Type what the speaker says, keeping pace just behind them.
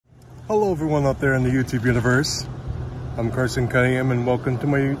Hello everyone out there in the YouTube universe. I'm Carsyn Cunningham and welcome to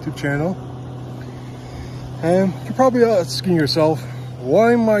my YouTube channel. And you're probably asking yourself,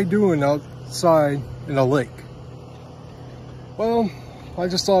 what am I doing outside in a lake? Well, I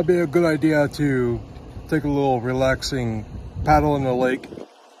just thought it'd be a good idea to take a little relaxing paddle in the lake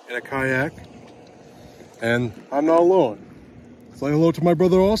in a kayak. And I'm not alone. Say hello to my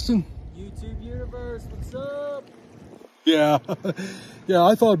brother Austin. YouTube universe, what's up? Yeah, yeah,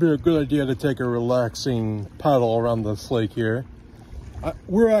 I thought it'd be a good idea to take a relaxing paddle around this lake here.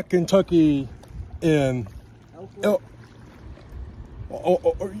 We're at Kentucky in Elk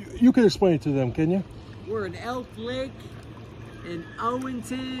Lake. You can explain it to them, can you? We're in Elk Lake in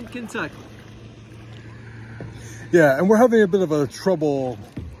Owenston, Kentucky. Yeah, and we're having a bit of a trouble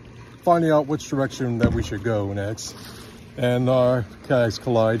finding out which direction that we should go next. And our kayaks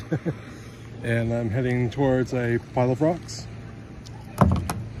collide. And I'm heading towards a pile of rocks.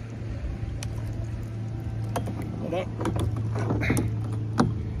 Hold on.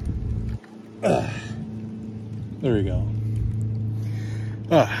 There we go.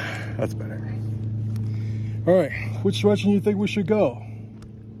 That's better. All right, which direction do you think we should go? Now,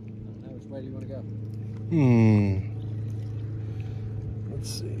 which way do you want to go? Let's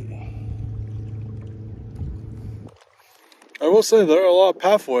see. I will say there are a lot of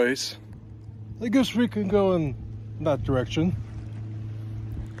pathways. I guess we can go in that direction.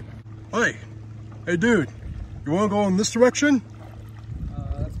 Hey dude, you want to go in this direction?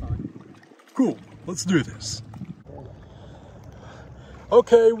 That's fine. Cool, let's do this.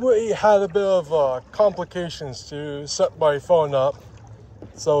 Okay, we had a bit of complications to set my phone up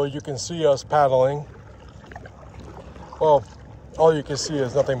so you can see us paddling. Well, all you can see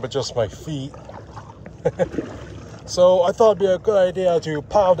is nothing but just my feet. So I thought it'd be a good idea to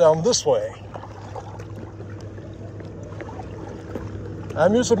paddle down this way.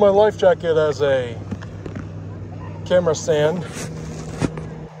 I'm using my life jacket as a camera stand,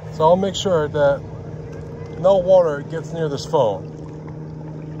 so I'll make sure that no water gets near this phone.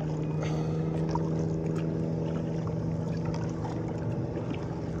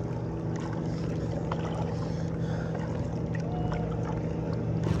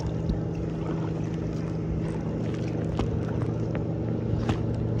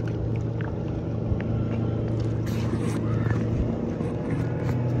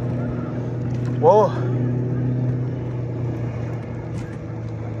 Well,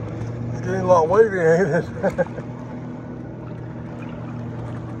 it's getting a lot wavy, ain't it?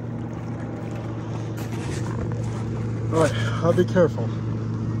 All right, I'll be careful.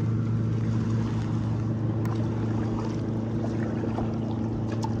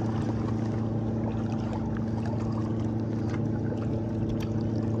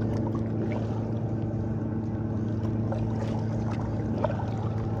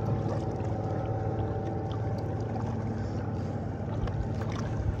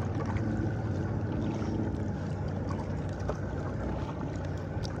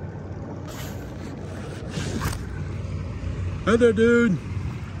 Hey there, dude.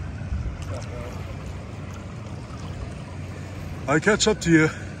 I catch up to you.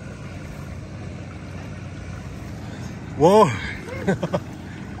 Whoa.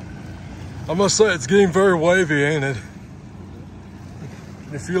 I must say, it's getting very wavy, ain't it?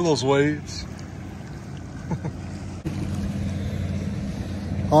 You feel those waves?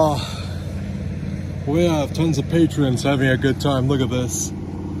 We have tons of patrons having a good time. Look at this.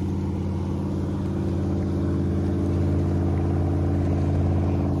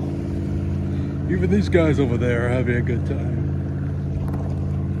 Even these guys over there are having a good time.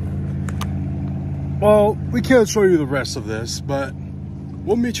 Well, we can't show you the rest of this, but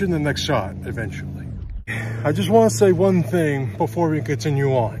we'll meet you in the next shot eventually. I just want to say one thing before we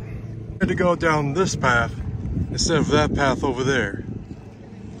continue on. I'm going to go down this path instead of that path over there.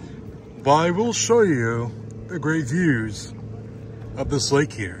 But I will show you the great views of this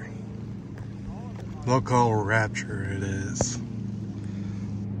lake here. Look how rapture it is.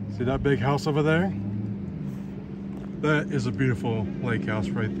 See that big house over there? That is a beautiful lake house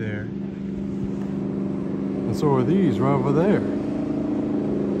right there. And so are these right over there.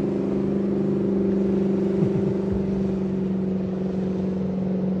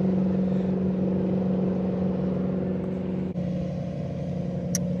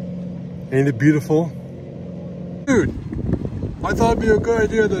 Ain't it beautiful? Dude, I thought it'd be a good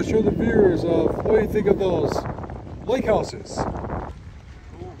idea to show the viewers of what do you think of those lake houses.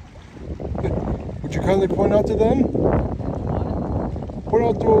 Would you kindly point out to them? Point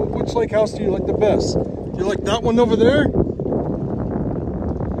out to which lake house do you like the best? Do you like that one over there?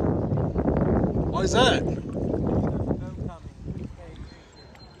 Why is that?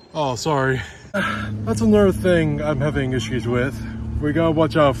 Oh, sorry. That's another thing I'm having issues with. We gotta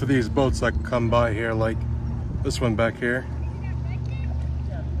watch out for these boats that come by here, like this one back here.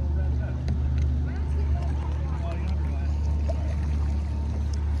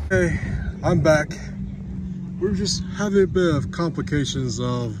 Hey, I'm back. We're just having a bit of complications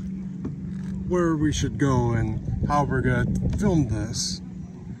of where we should go and how we're gonna film this.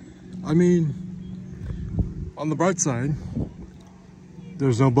 I mean, on the bright side,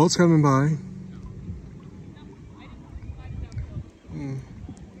 there's no boats coming by.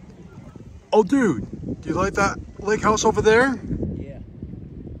 Oh dude, do you like that lake house over there? Yeah.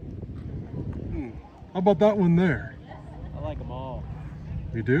 How about that one there? I like them all.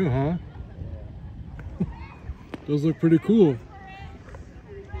 You do, huh? Yeah. Those look pretty cool.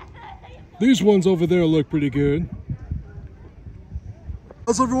 These ones over there look pretty good.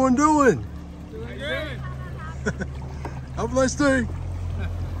 How's everyone doing? Doing good. Have a nice day.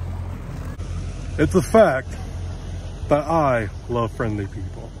 It's a fact that I love friendly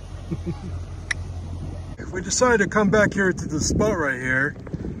people. We decided to come back here to this spot right here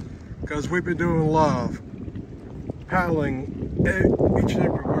because we've been doing a lot of paddling each and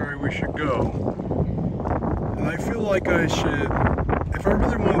everywhere we should go. And I feel like I should, if I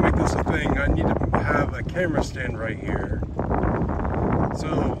really want to make this a thing, I need to have a camera stand right here.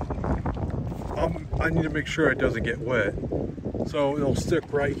 So I need to make sure it doesn't get wet. So it'll stick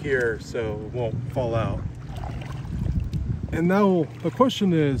right here so it won't fall out. And now the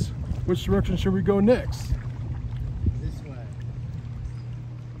question is, which direction should we go next? This way.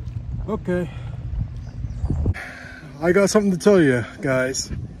 Okay. I got something to tell you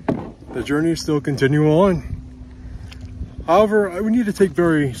guys. The journey is still continuing on. However, we need to take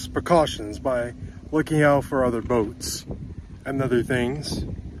various precautions by looking out for other boats and other things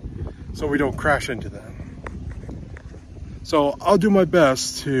so we don't crash into them. So I'll do my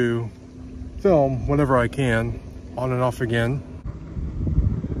best to film whenever I can, on and off again.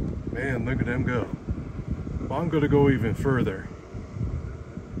 Man, look at them go. Well, I'm gonna go even further.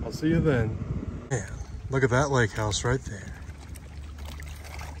 I'll see you then. Man, look at that lake house right there.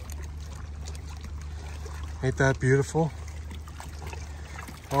 Ain't that beautiful?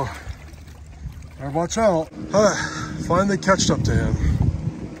 Oh, better watch out. Finally catched up to him.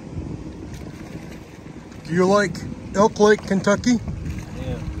 Do you like Elk Lake, Kentucky?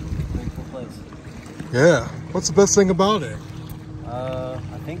 Yeah, beautiful place. Yeah. What's the best thing about it? I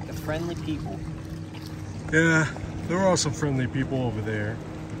think the friendly people. Yeah, there are some friendly people over there.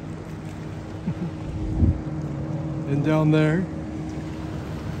 And down there.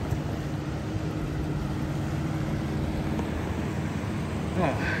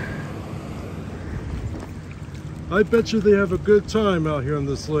 I bet you they have a good time out here on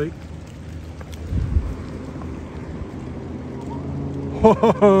this lake.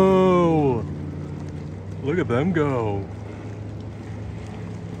 Whoa! Look at them go.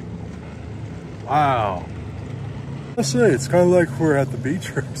 Wow. I say, it's kind of like we're at the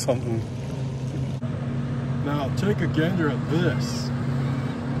beach or something. Now take a gander at this.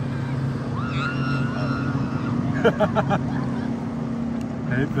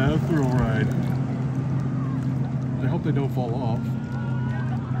 Ain't that a thrill ride? I hope they don't fall off.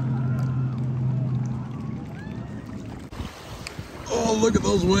 Oh, look at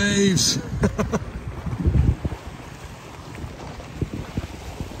those waves.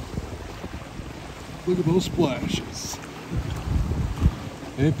 Look at those splashes.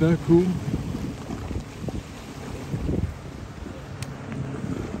 Ain't that cool?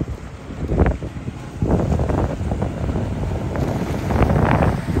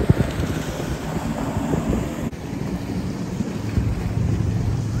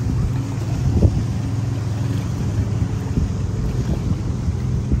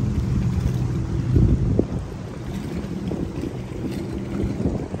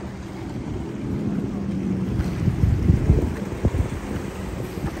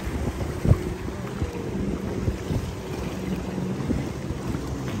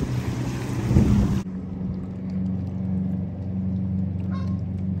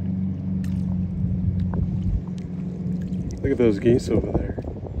 Look at those geese over there.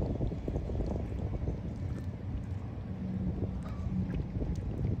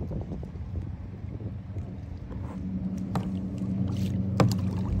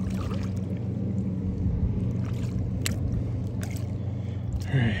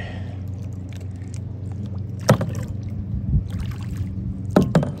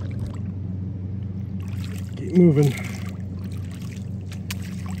 Keep moving.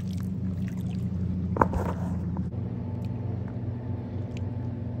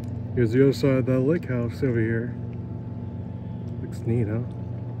 Here's the other side of that lake house over here. Looks neat, huh?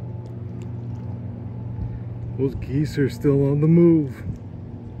 Those geese are still on the move.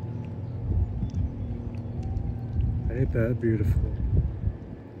 Ain't that beautiful?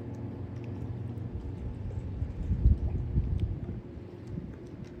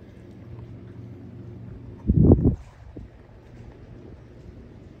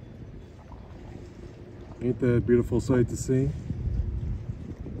 Ain't that a beautiful sight to see?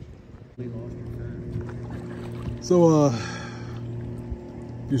 So,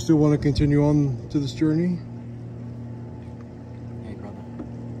 you still want to continue on to this journey? Hey, brother.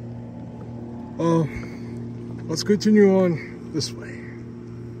 Let's continue on this way.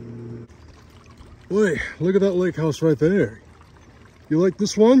 Boy, look at that lake house right there. You like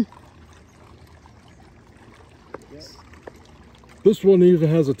this one? Yes. This one even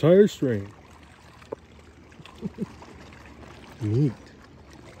has a tire strain. Neat.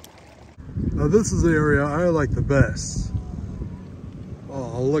 Now this is the area I like the best.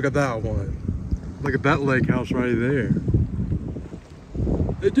 Oh, look at that one. Look at that lake house right there.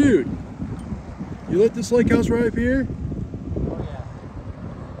 Hey dude, you like this lake house right up here? Oh, yeah.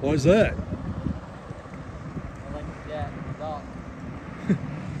 Why is that? I like that dog.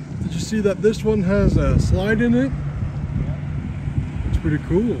 Did you see that this one has a slide in it? Yeah. It's pretty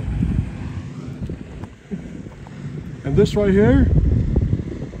cool. And this right here,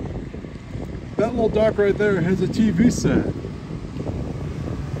 that little dock right there has a TV set.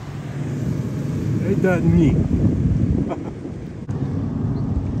 Ain't that neat?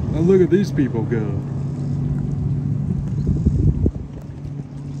 And look at these people go.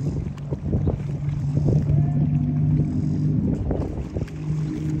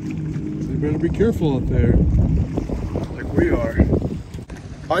 So you better be careful out there, like we are.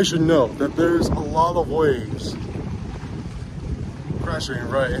 I should note that there's a lot of waves crashing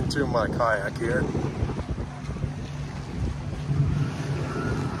right into my kayak here.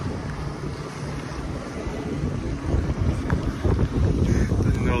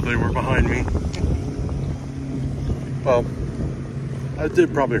 Didn't know they were behind me. Well, I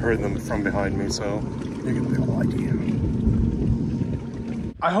did probably hear them from behind me, so you get the whole idea.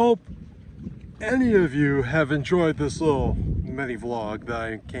 I hope any of you have enjoyed this little mini vlog that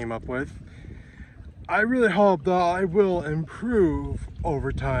I came up with. I really hope that I will improve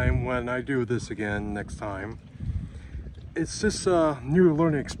over time when I do this again next time. It's just a new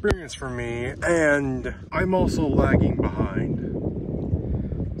learning experience for me, and I'm also lagging behind.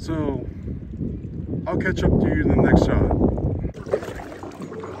 So I'll catch up to you in the next shot.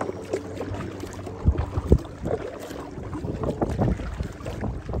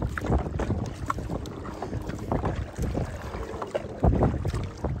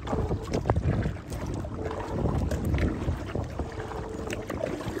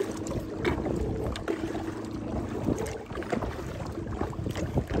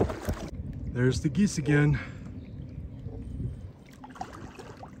 There's the geese again.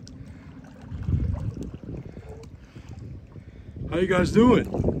 How you guys doing?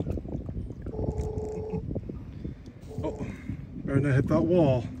 Oh, better not hit that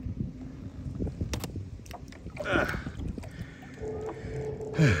wall.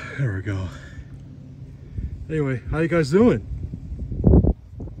 There we go. Anyway, how you guys doing?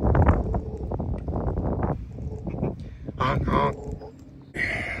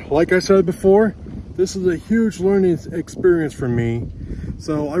 Like I said before, this is a huge learning experience for me.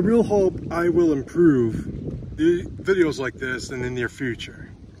 So I really hope I will improve the videos like this in the near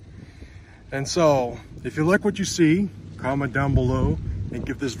future. And so, if you like what you see, comment down below and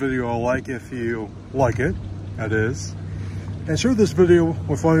give this video a like if you like it, that is. And share this video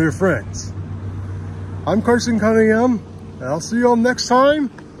with one of your friends. I'm Carsyn Cunningham, and I'll see you all next time.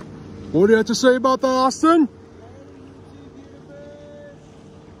 What do you have to say about that, Austin?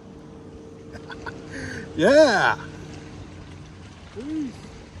 Yeah. Peace.